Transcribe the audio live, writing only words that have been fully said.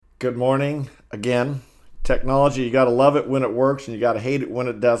Good morning again. Technology, you got to love it when it works and you got to hate it when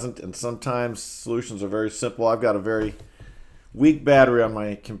it doesn't. And sometimes solutions are very simple. I've got a very weak battery on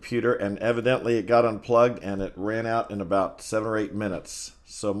my computer and evidently it got unplugged and it ran out in about 7 or 8 minutes.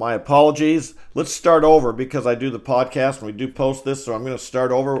 So my apologies. Let's start over because I do the podcast and we do post this. So I'm going to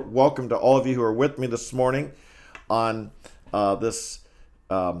start over. Welcome to all of you who are with me this morning on this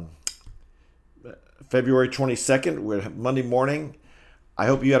February 22nd, Monday morning. I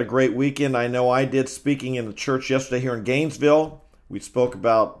hope you had a great weekend. I know I did, speaking in the church yesterday here in Gainesville. We spoke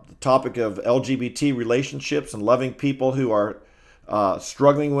about the topic of LGBT relationships and loving people who are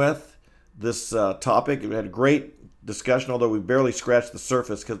struggling with this topic. We had a great discussion, although we barely scratched the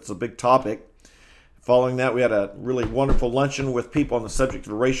surface because it's a big topic. Following that, we had a really wonderful luncheon with people on the subject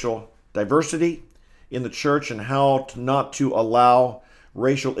of racial diversity in the church and how not to allow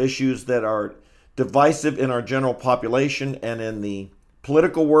racial issues that are divisive in our general population and in the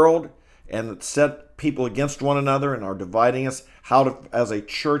political world and that set people against one another and are dividing us, how to, as a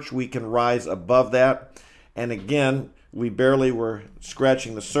church, we can rise above that. And again, we barely were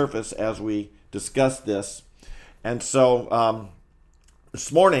scratching the surface as we discussed this. And so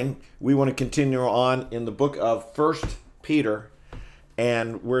this morning, we want to continue on in the book of 1 Peter,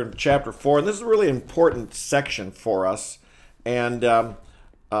 and we're in chapter 4. And this is a really important section for us. And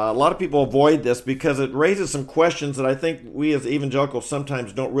a lot of people avoid this because it raises some questions that I think we as evangelicals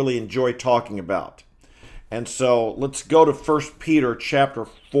sometimes don't really enjoy talking about. And so let's go to 1 Peter chapter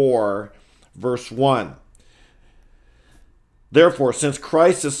 4, verse 1. Therefore, since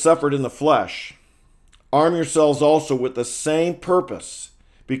Christ has suffered in the flesh, arm yourselves also with the same purpose,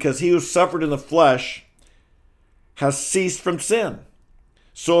 because he who suffered in the flesh has ceased from sin,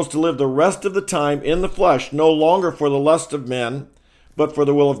 so as to live the rest of the time in the flesh, no longer for the lust of men, but for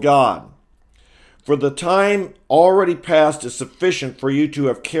the will of God. For the time already past is sufficient for you to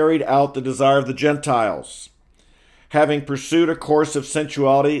have carried out the desire of the Gentiles, having pursued a course of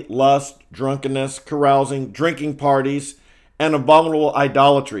sensuality, lust, drunkenness, carousing, drinking parties, and abominable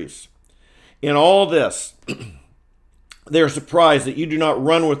idolatries. In all this, they are surprised that you do not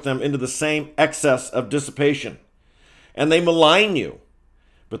run with them into the same excess of dissipation, and they malign you.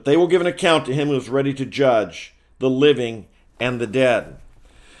 But they will give an account to him who is ready to judge the living and the dead.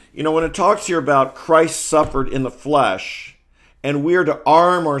 You know, when it talks here about Christ suffered in the flesh, and we are to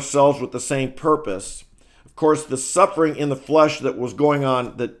arm ourselves with the same purpose, of course, the suffering in the flesh that was going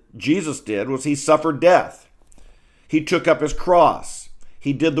on that Jesus did was he suffered death. He took up his cross.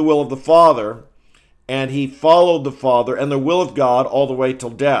 He did the will of the Father, and he followed the Father and the will of God all the way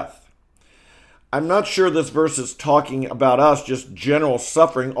till death. I'm not sure this verse is talking about us, just general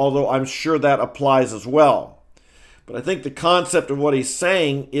suffering, although I'm sure that applies as well. But I think the concept of what he's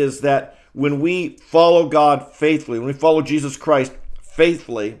saying is that when we follow God faithfully, when we follow Jesus Christ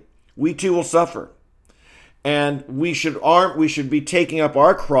faithfully, we too will suffer. And we should be taking up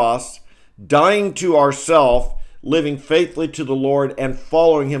our cross, dying to ourselves, living faithfully to the Lord, and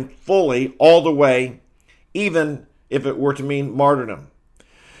following him fully all the way, even if it were to mean martyrdom.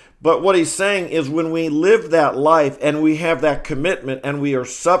 But what he's saying is when we live that life and we have that commitment and we are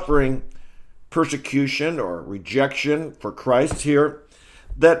suffering persecution or rejection for Christ here,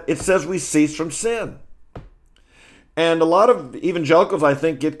 that it says we cease from sin. And a lot of evangelicals, I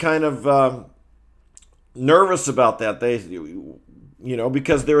think, get kind of nervous about that. They,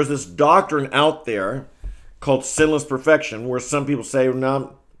 because there is this doctrine out there called sinless perfection, where some people say,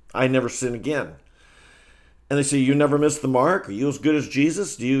 no, I never sin again. And they say, you never miss the mark? Are you as good as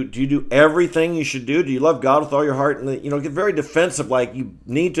Jesus? Do you do everything you should do? Do you love God with all your heart? And they, get very defensive, like you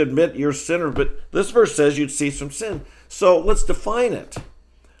need to admit you're a sinner. But this verse says you'd cease from sin. So let's define it.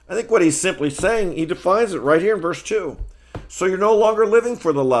 I think what he's simply saying, he defines it right here in verse 2. So you're no longer living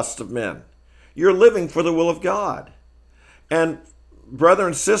for the lust of men. You're living for the will of God. And brother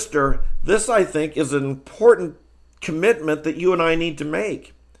and sister, this, I think, is an important commitment that you and I need to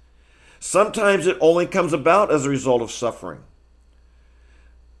make. Sometimes it only comes about as a result of suffering.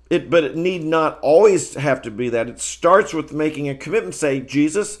 But it need not always have to be that. It starts with making a commitment. Say,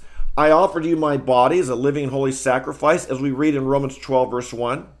 Jesus, I offer to you my body as a living and holy sacrifice, as we read in Romans 12, verse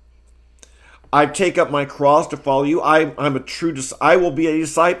 1. I take up my cross to follow you. I will be a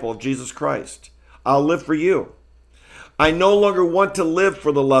disciple of Jesus Christ. I'll live for you. I no longer want to live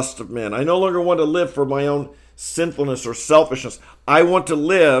for the lust of men. I no longer want to live for my own sinfulness or selfishness. I want to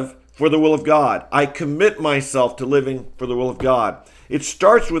live for the will of God. I commit myself to living for the will of God. It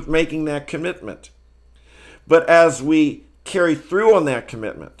starts with making that commitment. But as we carry through on that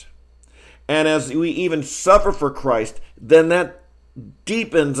commitment, and as we even suffer for Christ, then that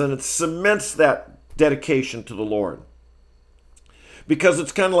deepens and it cements that dedication to the Lord. Because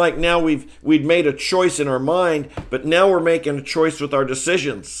it's kind of like now we'd made a choice in our mind, but now we're making a choice with our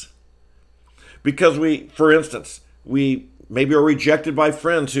decisions. Because for instance, we maybe are rejected by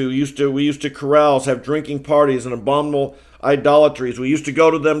friends who we used to carouse, have drinking parties and abominable idolatries. We used to go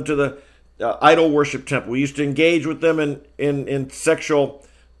to them to the idol worship temple. We used to engage with them in sexual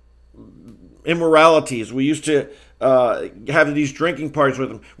immoralities. We used to have these drinking parties with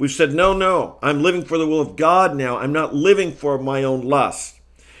them. We've said, no, I'm living for the will of God now. I'm not living for my own lust.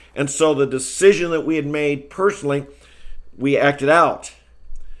 And so the decision that we had made personally, we acted out.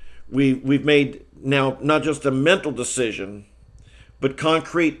 We've made now not just a mental decision, but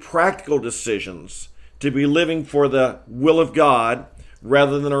concrete, practical decisions to be living for the will of God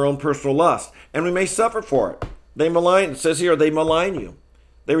rather than our own personal lust. And we may suffer for it. It says here, they malign you.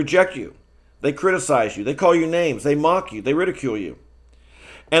 They reject you. They criticize you. They call you names. They mock you. They ridicule you.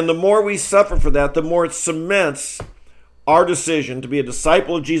 And the more we suffer for that, the more it cements our decision to be a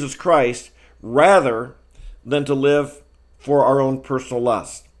disciple of Jesus Christ rather than to live for our own personal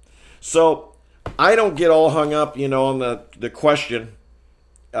lust. So I don't get all hung up, on the question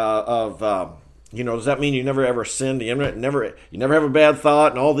of does that mean you never ever sinned? You never have a bad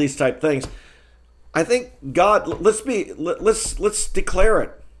thought and all these type things. I think God, let's declare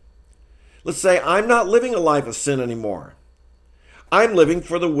it. Let's say, I'm not living a life of sin anymore. I'm living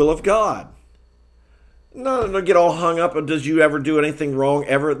for the will of God. No, don't get all hung up on does you ever do anything wrong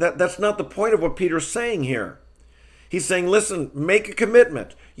ever. That's not the point of what Peter's saying here. He's saying, listen, make a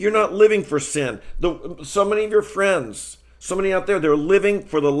commitment. You're not living for sin. So many of your friends, so many out there, they're living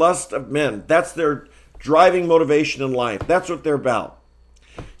for the lust of men. That's their driving motivation in life. That's what they're about.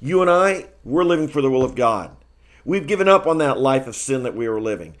 You and I, we're living for the will of God. We've given up on that life of sin that we were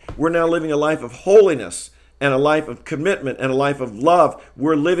living. We're now living a life of holiness and a life of commitment and a life of love.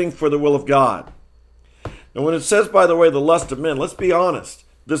 We're living for the will of God. Now, when it says, by the way, the lust of men, let's be honest.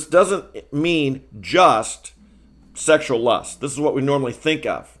 This doesn't mean just sexual lust. This is what we normally think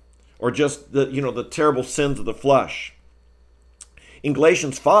of, or just the terrible sins of the flesh. In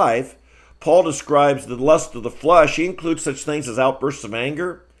Galatians 5, Paul describes the lust of the flesh. He includes such things as outbursts of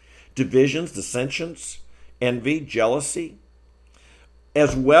anger, divisions, dissensions, envy, jealousy,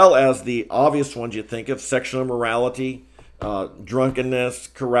 as well as the obvious ones you think of, sexual immorality, drunkenness,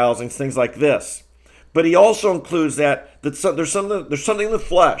 carousing, things like this. But he also includes that there's something in the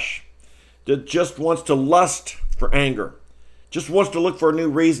flesh that just wants to lust for anger, just wants to look for a new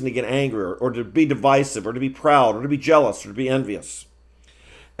reason to get angry or to be divisive or to be proud or to be jealous or to be envious.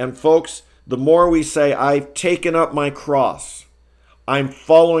 And folks, the more we say, I've taken up my cross, I'm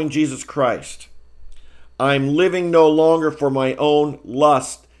following Jesus Christ, I'm living no longer for my own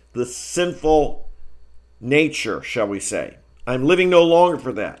lust, the sinful nature, shall we say. I'm living no longer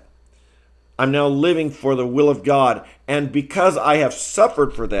for that. I'm now living for the will of God. And because I have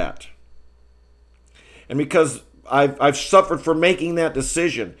suffered for that, and because I've suffered for making that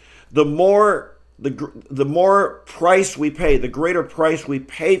decision, the more price we pay, the greater price we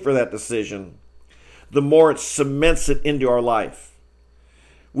pay for that decision, the more it cements it into our life.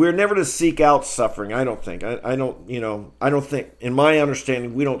 We're never to seek out suffering, I don't think. I don't think, in my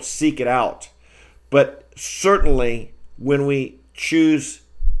understanding, we don't seek it out. But certainly, when we choose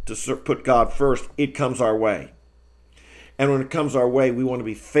to put God first, it comes our way. And when it comes our way, we want to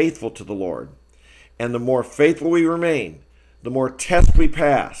be faithful to the Lord. And the more faithful we remain, the more tests we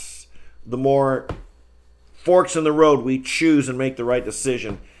pass, the more forks in the road we choose and make the right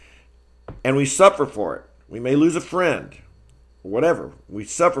decision. And we suffer for it. We may lose a friend, whatever. We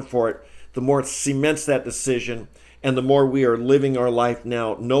suffer for it. The more it cements that decision, and the more we are living our life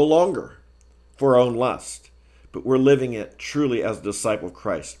now no longer for our own lust, but we're living it truly as a disciple of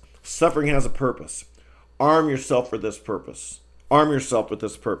Christ. Suffering has a purpose. Arm yourself for this purpose. Arm yourself with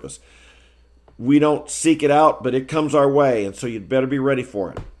this purpose. We don't seek it out, but it comes our way, and so you'd better be ready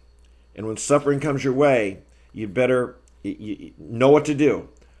for it. And when suffering comes your way, you better know what to do.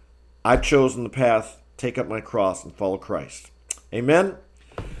 I've chosen the path, take up my cross, and follow Christ. Amen?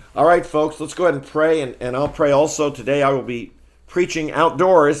 All right, folks, let's go ahead and pray, and I'll pray also. Today I will be preaching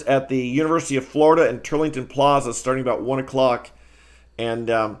outdoors at the University of Florida in Turlington Plaza starting about 1 o'clock.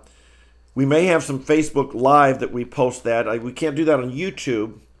 And we may have some Facebook Live that we post that. We can't do that on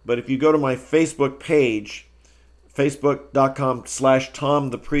YouTube, but if you go to my Facebook page,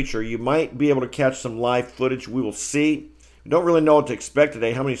 facebook.com/TomThePreacher, you might be able to catch some live footage. We will see. We don't really know what to expect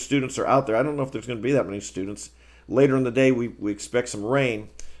today, how many students are out there. I don't know if there's going to be that many students. Later in the day, we expect some rain,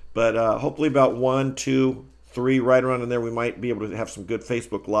 but hopefully about 1, 2, 3, right around in there, we might be able to have some good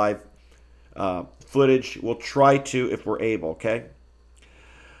Facebook Live footage. We'll try to if we're able, okay?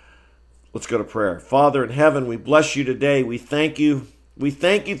 Let's go to prayer. Father in heaven, we bless you today. We thank you We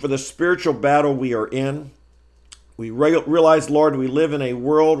thank you for the spiritual battle we are in. We realize, Lord, we live in a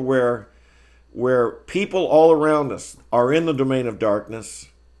world where people all around us are in the domain of darkness.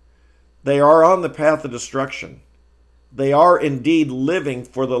 They are on the path of destruction. They are indeed living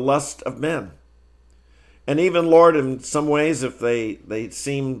for the lust of men. And even, Lord, in some ways, if they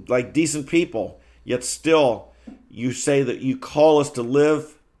seem like decent people, yet still you say that you call us to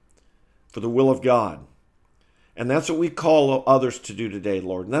live for the will of God. And that's what we call others to do today,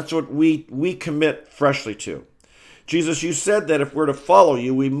 Lord. And that's what we commit freshly to. Jesus, you said that if we're to follow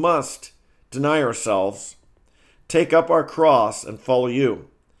you, we must deny ourselves, take up our cross, and follow you.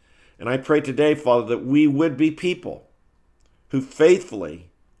 And I pray today, Father, that we would be people who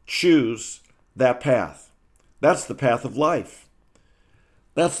faithfully choose that path. That's the path of life.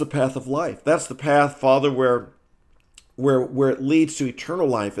 That's the path of life. That's the path, Father, where it leads to eternal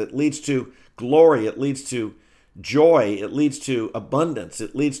life. It leads to glory. It leads to joy. It leads to abundance.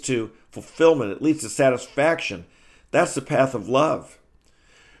 It leads to fulfillment. It leads to satisfaction. That's the path of love.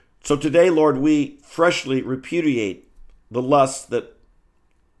 So today, Lord, we freshly repudiate the lusts that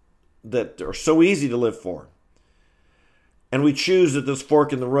are so easy to live for. And we choose at this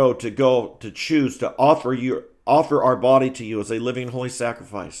fork in the road to choose to offer our body to you as a living holy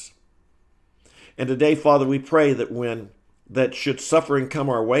sacrifice. And today, Father, we pray that should suffering come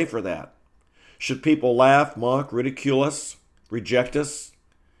our way for that, should people laugh, mock, ridicule us, reject us,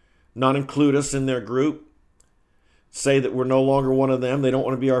 not include us in their group, say that we're no longer one of them, they don't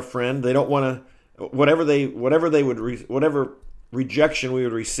want to be our friend, they don't want to, whatever rejection we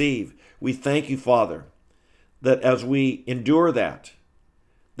would receive, we thank you, Father, that as we endure that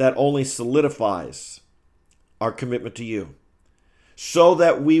only solidifies our commitment to you, so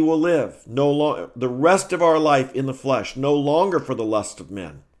that we will live the rest of our life in the flesh, no longer for the lust of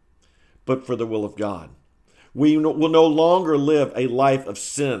men, but for the will of God. We will no longer live a life of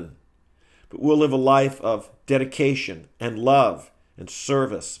sin, but we'll live a life of dedication and love and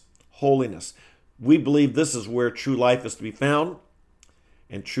service, holiness. We believe this is where true life is to be found,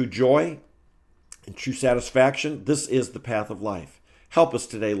 and true joy and true satisfaction. This is the path of life. Help us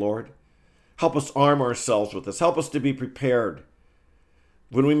today, Lord. Help us arm ourselves with this. Help us to be prepared.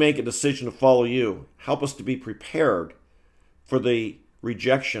 When we make a decision to follow you, help us to be prepared for the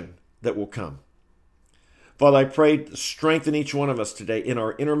rejection that will come. Father, I pray, strengthen each one of us today in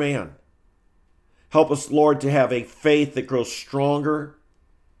our inner man. Help us, Lord, to have a faith that grows stronger.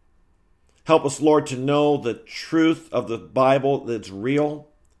 Help us, Lord, to know the truth of the Bible that's real.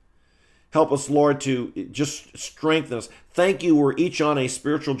 Help us, Lord, to just strengthen us. Thank you, we're each on a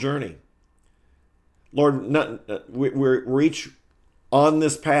spiritual journey. Lord, we're each on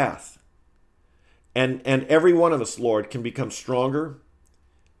this path. And every one of us, Lord, can become stronger,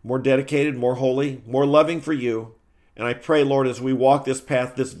 more dedicated, more holy, more loving for you. And I pray, Lord, as we walk this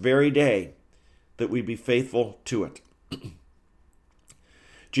path this very day, that we be faithful to it.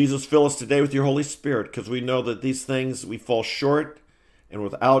 Jesus, fill us today with your Holy Spirit, because we know that these things we fall short, and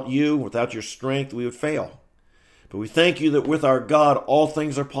without you, without your strength, we would fail. But we thank you that with our God, all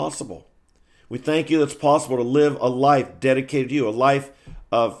things are possible. We thank you that it's possible to live a life dedicated to you, a life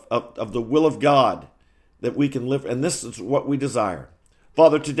of the will of God that we can live. And this is what we desire.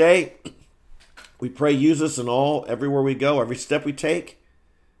 Father, today, we pray use us in everywhere we go, every step we take.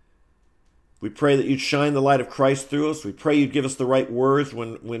 We pray that you'd shine the light of Christ through us. We pray you'd give us the right words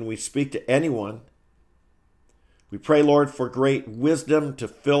when we speak to anyone. We pray, Lord, for great wisdom to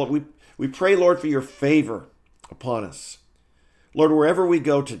fill it. We pray, Lord, for your favor upon us. Lord, wherever we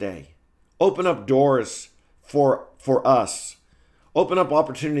go today, open up doors for us. Open up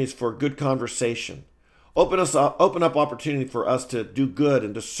opportunities for good conversation. Open up opportunity for us to do good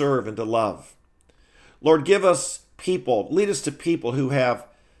and to serve and to love. Lord, lead us to people who have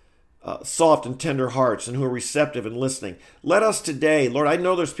soft and tender hearts and who are receptive and listening. Let us today, Lord, I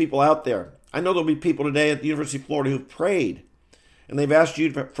know there's people out there. I know there'll be people today at the University of Florida who've prayed and they've asked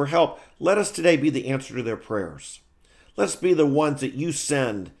you for help. Let us today be the answer to their prayers. Let's be the ones that you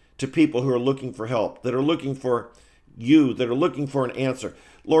send to people who are looking for help, that are looking for you, that are looking for an answer.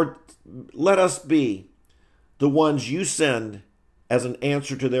 Lord, let us be the ones you send as an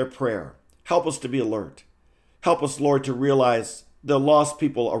answer to their prayer. Help us to be alert. Help us, Lord, to realize the lost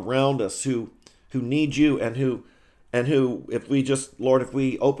people around us who need you and who, if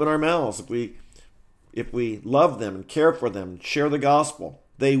we open our mouths, if we love them and care for them and share the gospel,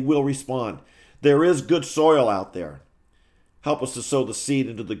 they will respond. There is good soil out there. Help us to sow the seed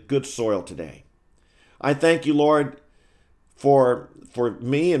into the good soil today. I thank you, Lord, for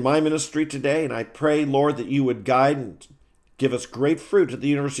me and my ministry today, and I pray, Lord, that you would guide and give us great fruit at the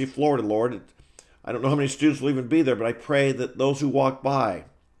University of Florida, Lord. I don't know how many students will even be there, but I pray that those who walk by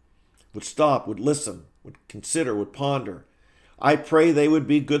would stop, would listen, would consider, would ponder. I pray they would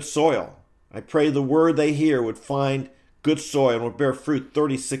be good soil. I pray the word they hear would find good soil and would bear fruit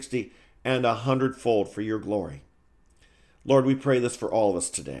 30, 60, and 100-fold for your glory. Lord, we pray this for all of us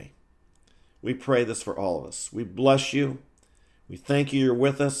today. We pray this for all of us. We bless you. We thank you you're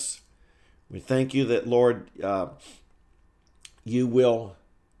with us. We thank you that, Lord, you will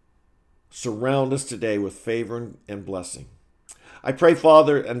surround us today with favor and blessing. I pray,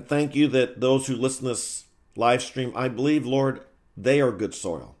 Father, and thank you that those who listen to this live stream, I believe, Lord, they are good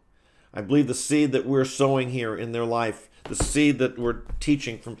soil. I believe the seed that we're sowing here in their life, the seed that we're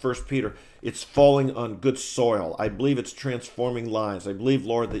teaching from 1 Peter, it's falling on good soil. I believe it's transforming lives. I believe,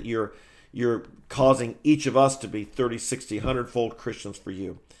 Lord, that you're causing each of us to be 30, 60, 100-fold Christians for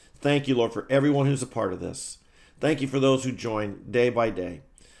you. Thank you, Lord, for everyone who's a part of this. Thank you for those who join day by day.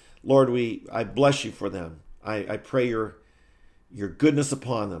 Lord, I bless you for them. I pray your goodness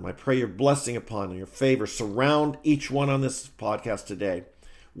upon them. I pray your blessing upon them, your favor. Surround each one on this podcast today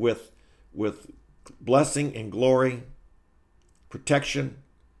with blessing and glory, protection,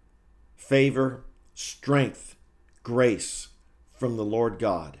 favor, strength, grace from the Lord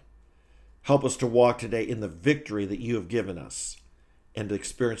God. Help us to walk today in the victory that you have given us and to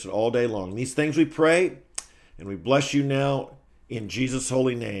experience it all day long. These things we pray, and we bless you now in Jesus'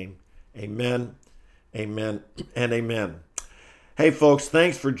 holy name. Amen, amen, and amen. Hey, folks,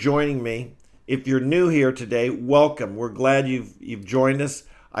 thanks for joining me. If you're new here today, welcome. We're glad you've joined us.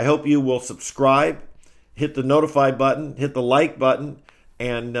 I hope you will subscribe, hit the notify button, hit the like button,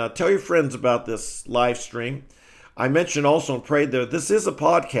 and tell your friends about this live stream. I mentioned also and prayed there, this is a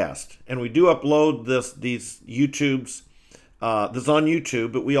podcast, and we do upload these YouTubes. This is on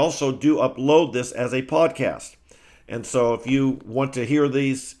YouTube, but we also do upload this as a podcast. And so if you want to hear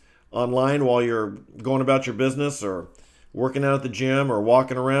these online while you're going about your business or working out at the gym or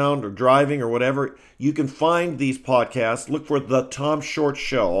walking around or driving or whatever, you can find these podcasts. Look for The Tom Short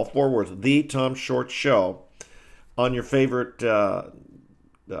Show, all 4 words, The Tom Short Show, on your favorite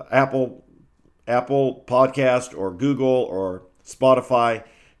Apple podcast or Google or Spotify,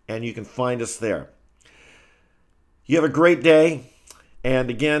 and you can find us there. You have a great day, and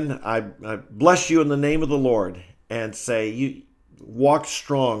again, I bless you in the name of the Lord and say, you walk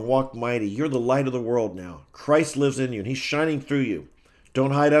strong, walk mighty. You're the light of the world now. Christ lives in you, and he's shining through you.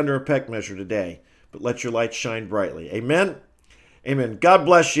 Don't hide under a peck measure today, but let your light shine brightly. Amen? Amen. God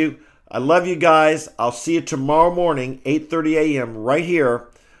bless you. I love you guys. I'll see you tomorrow morning, 8:30 a.m. right here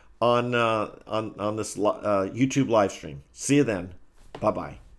on this YouTube live stream. See you then. Bye-bye.